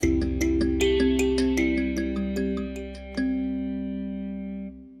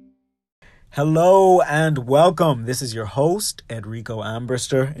Hello and welcome. This is your host, Enrico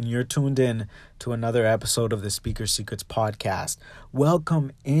Ambrister, and you're tuned in to another episode of the Speaker Secrets podcast.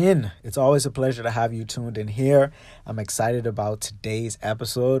 Welcome in. It's always a pleasure to have you tuned in here. I'm excited about today's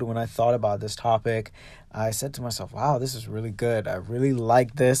episode. When I thought about this topic, I said to myself, wow, this is really good. I really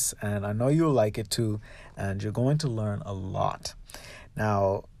like this, and I know you'll like it too, and you're going to learn a lot.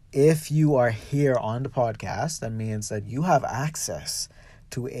 Now, if you are here on the podcast, that means that you have access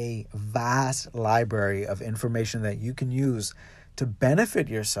to a vast library of information that you can use to benefit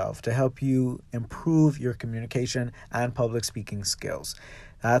yourself, to help you improve your communication and public speaking skills.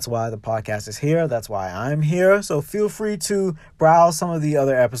 That's why the podcast is here. That's why I'm here. So feel free to browse some of the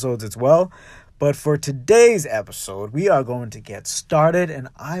other episodes as well. But for today's episode, we are going to get started, and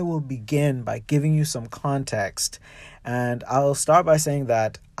I will begin by giving you some context. And I'll start by saying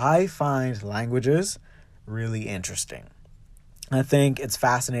that I find languages really interesting. I think it's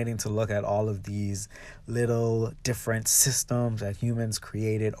fascinating to look at all of these little different systems that humans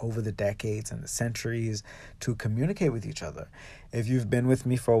created over the decades and the centuries to communicate with each other. If you've been with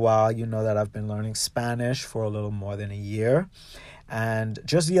me for a while, you know that I've been learning Spanish for a little more than a year. And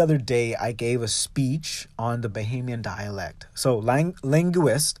just the other day, I gave a speech on the Bahamian dialect. So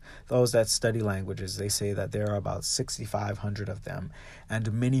linguists, those that study languages, they say that there are about 6,500 of them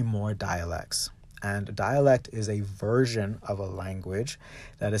and many more dialects. And a dialect is a version of a language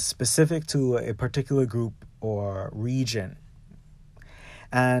that is specific to a particular group or region.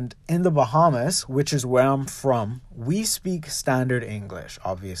 And in the Bahamas, which is where I'm from, we speak standard English,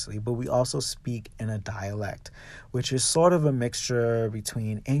 obviously, but we also speak in a dialect, which is sort of a mixture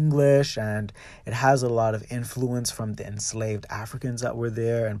between English, and it has a lot of influence from the enslaved Africans that were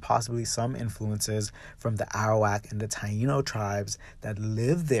there, and possibly some influences from the Arawak and the Taino tribes that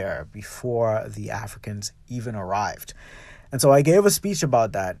lived there before the Africans even arrived. And so I gave a speech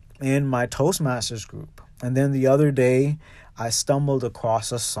about that in my Toastmasters group. And then the other day, I stumbled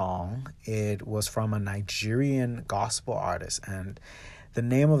across a song. It was from a Nigerian gospel artist, and the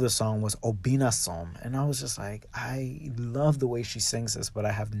name of the song was Obinasom. And I was just like, I love the way she sings this, but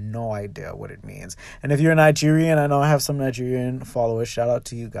I have no idea what it means. And if you're a Nigerian, I know I have some Nigerian followers. Shout out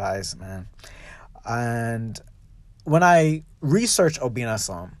to you guys, man. And when I researched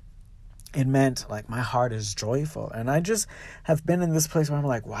Obinasom, it meant like my heart is joyful. And I just have been in this place where I'm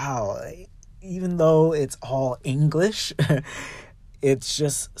like, wow, even though it's all English, it's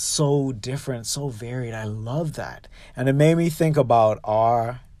just so different, so varied. I love that. And it made me think about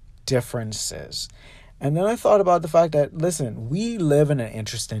our differences. And then I thought about the fact that, listen, we live in an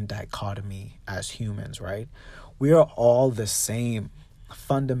interesting dichotomy as humans, right? We are all the same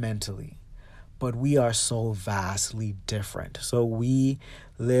fundamentally, but we are so vastly different. So we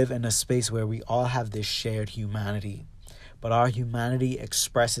live in a space where we all have this shared humanity. But our humanity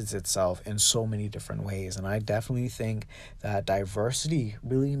expresses itself in so many different ways. And I definitely think that diversity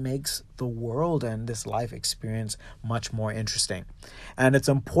really makes the world and this life experience much more interesting. And it's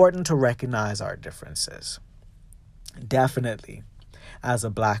important to recognize our differences. Definitely. As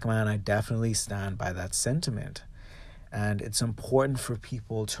a Black man, I definitely stand by that sentiment. And it's important for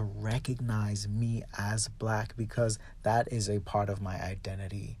people to recognize me as Black because that is a part of my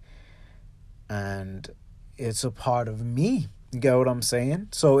identity. And it's a part of me. You get what I'm saying?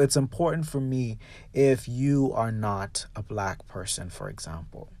 So it's important for me if you are not a Black person, for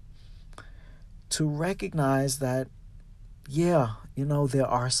example, to recognize that, yeah, there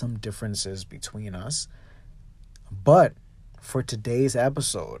are some differences between us. But for today's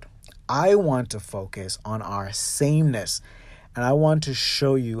episode, I want to focus on our sameness. And I want to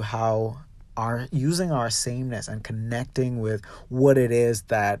show you how using our sameness and connecting with what it is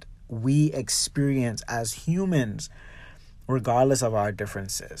that we experience as humans, regardless of our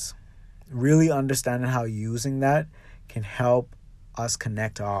differences. Really understanding how using that can help us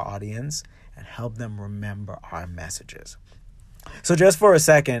connect to our audience and help them remember our messages. So just for a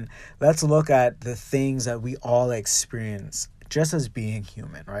second, let's look at the things that we all experience just as being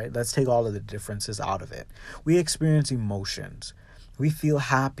human, right? Let's take all of the differences out of it. We experience emotions. We feel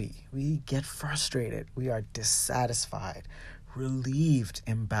happy. We get frustrated. We are dissatisfied, relieved,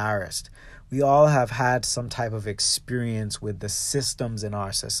 embarrassed. We all have had some type of experience with the systems in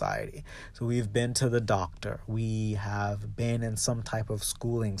our society. So we've been to the doctor. We have been in some type of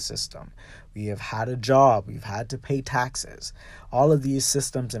schooling system. We have had a job. We've had to pay taxes. All of these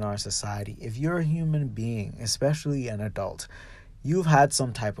systems in our society, if you're a human being, especially an adult, you've had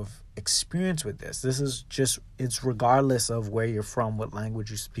some type of experience with this. It's regardless of where you're from, what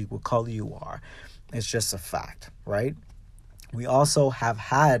language you speak, what color you are. It's just a fact, right? We also have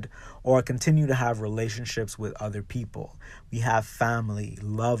had or continue to have relationships with other people. We have family,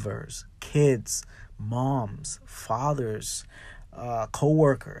 lovers, kids, moms, fathers,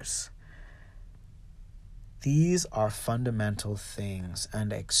 co-workers. These are fundamental things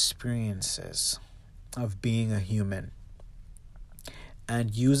and experiences of being a human.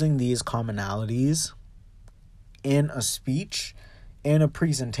 And using these commonalities in a speech, in a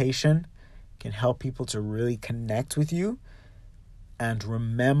presentation, can help people to really connect with you and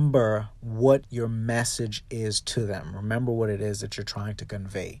remember what your message is to them. Remember what it is that you're trying to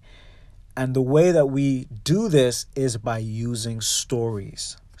convey. And the way that we do this is by using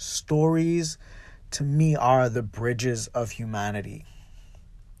stories. Stories, to me, are the bridges of humanity.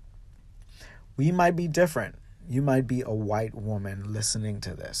 We might be different. You might be a white woman listening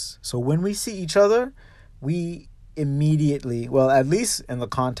to this. So when we see each other, we immediately, well, at least in the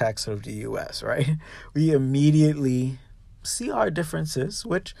context of the US, right? We immediately see our differences,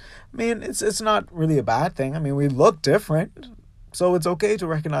 which, I mean, it's not really a bad thing. I mean, we look different, so it's okay to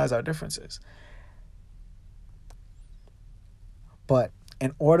recognize our differences. But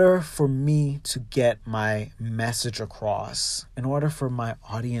in order for me to get my message across, in order for my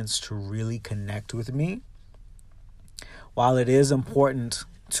audience to really connect with me, while it is important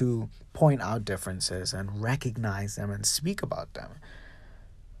to point out differences and recognize them and speak about them,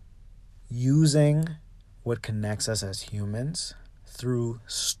 using what connects us as humans through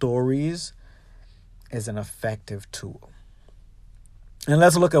stories is an effective tool. And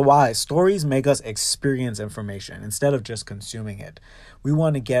let's look at why. Stories make us experience information instead of just consuming it. We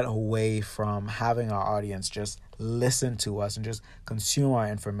want to get away from having our audience just listen to us and just consume our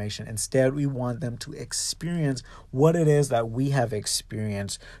information. Instead, we want them to experience what it is that we have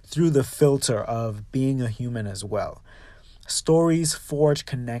experienced through the filter of being a human as well. Stories forge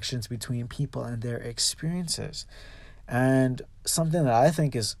connections between people and their experiences. And something that I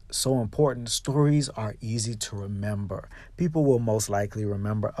think is so important, stories are easy to remember. People will most likely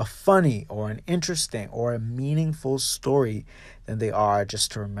remember a funny or an interesting or a meaningful story than they are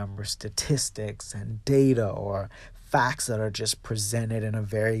just to remember statistics and data or facts that are just presented in a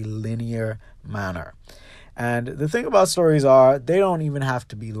very linear manner. And the thing about stories are they don't even have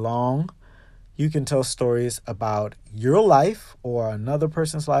to be long. You can tell stories about your life or another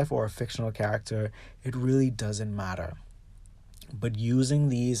person's life or a fictional character. It really doesn't matter. But using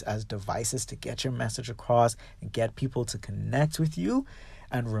these as devices to get your message across and get people to connect with you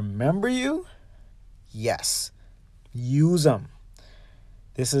and remember you, yes, use them.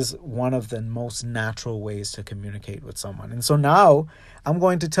 This is one of the most natural ways to communicate with someone. And so now I'm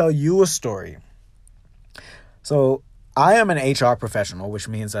going to tell you a story. So I am an HR professional, which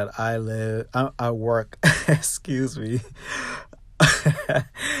means that I work, excuse me,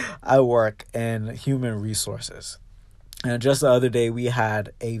 I work in human resources. And just the other day, we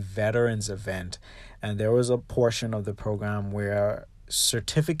had a veterans event, and there was a portion of the program where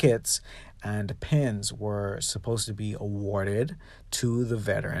certificates and pins were supposed to be awarded to the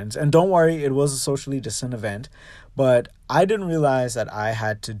veterans. And don't worry, it was a socially distant event, but I didn't realize that I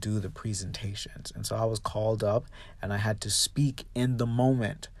had to do the presentations. And so I was called up and I had to speak in the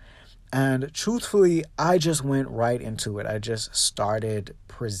moment. And truthfully, I just went right into it. I just started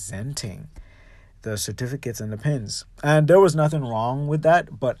presenting the certificates and the pins. And there was nothing wrong with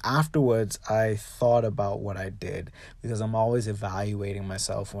that. But afterwards, I thought about what I did, because I'm always evaluating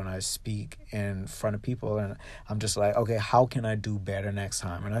myself when I speak in front of people. And I'm just like, okay, how can I do better next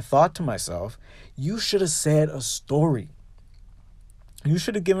time? And I thought to myself, you should have said a story. You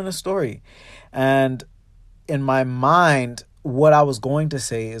should have given a story. And in my mind, what I was going to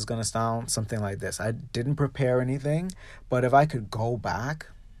say is going to sound something like this. I didn't prepare anything, but if I could go back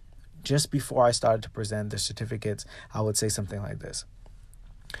just before I started to present the certificates, I would say something like this.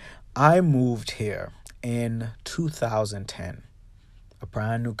 I moved here in 2010, a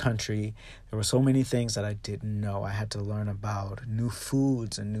brand new country. There were so many things that I didn't know. I had to learn about new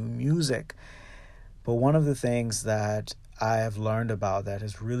foods and new music. But one of the things that I have learned about that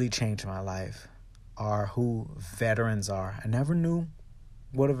has really changed my life are who veterans are. I never knew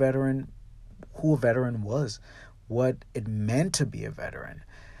who a veteran was, what it meant to be a veteran.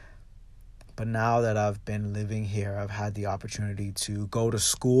 But now that I've been living here, I've had the opportunity to go to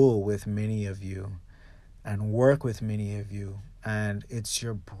school with many of you and work with many of you. And it's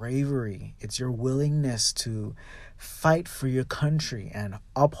your bravery, it's your willingness to fight for your country and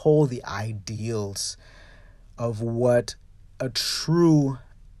uphold the ideals of what the true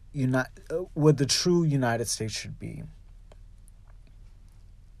United States should be.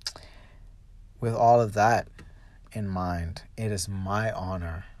 With all of that in mind, it is my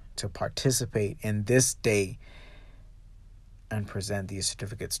honor to participate in this day and present these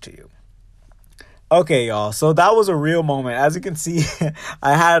certificates to you. Okay, y'all. So that was a real moment. As you can see,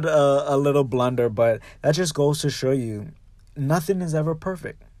 I had a little blunder, but that just goes to show you nothing is ever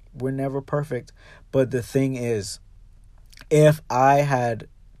perfect. We're never perfect. But the thing is, if I had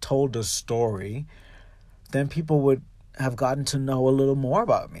told a story, then people would have gotten to know a little more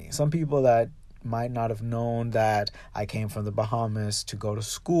about me. Some people that might not have known that I came from the Bahamas to go to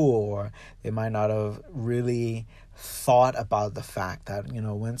school, or they might not have really thought about the fact that,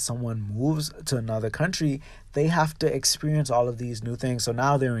 when someone moves to another country, they have to experience all of these new things. So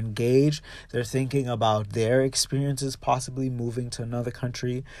now they're engaged, they're thinking about their experiences possibly moving to another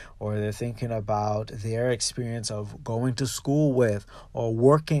country, or they're thinking about their experience of going to school with, or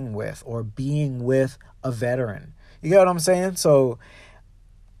working with, or being with a veteran. You get what I'm saying? So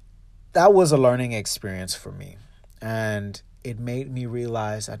that was a learning experience for me. And it made me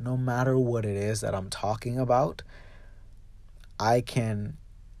realize that no matter what it is that I'm talking about, I can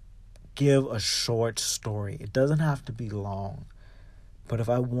give a short story. It doesn't have to be long. But if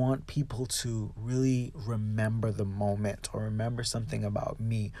I want people to really remember the moment, or remember something about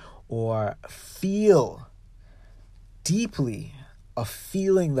me, or feel deeply a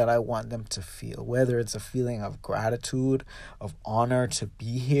feeling that I want them to feel, whether it's a feeling of gratitude, of honor to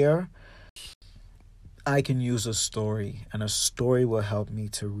be here, I can use a story, and a story will help me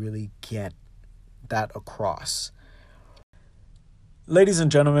to really get that across. Ladies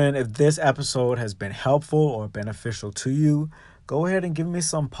and gentlemen, if this episode has been helpful or beneficial to you, go ahead and give me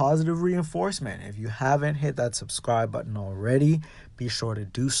some positive reinforcement. If you haven't hit that subscribe button already, be sure to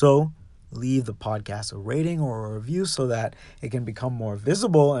do so. Leave the podcast a rating or a review so that it can become more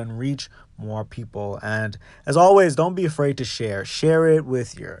visible and reach more people. And as always, don't be afraid to share. Share it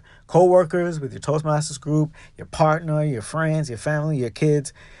with your coworkers, with your Toastmasters group, your partner, your friends, your family, your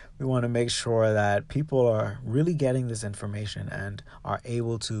kids. We want to make sure that people are really getting this information and are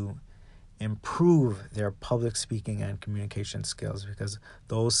able to improve their public speaking and communication skills, because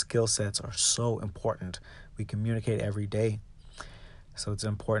those skill sets are so important. We communicate every day, so it's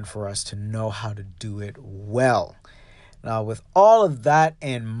important for us to know how to do it well. Now, with all of that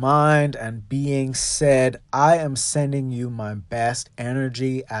in mind and being said, I am sending you my best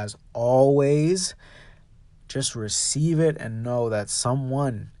energy as always. Just receive it and know that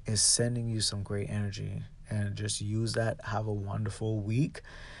someone is sending you some great energy, and just use that. Have a wonderful week,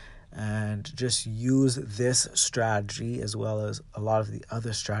 and just use this strategy as well as a lot of the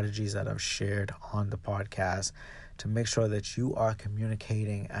other strategies that I've shared on the podcast to make sure that you are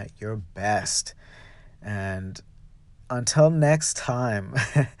communicating at your best. And until next time,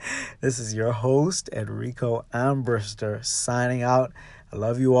 this is your host, Enrico Ambrister, signing out. I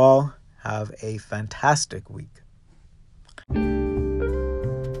love you all. Have a fantastic week.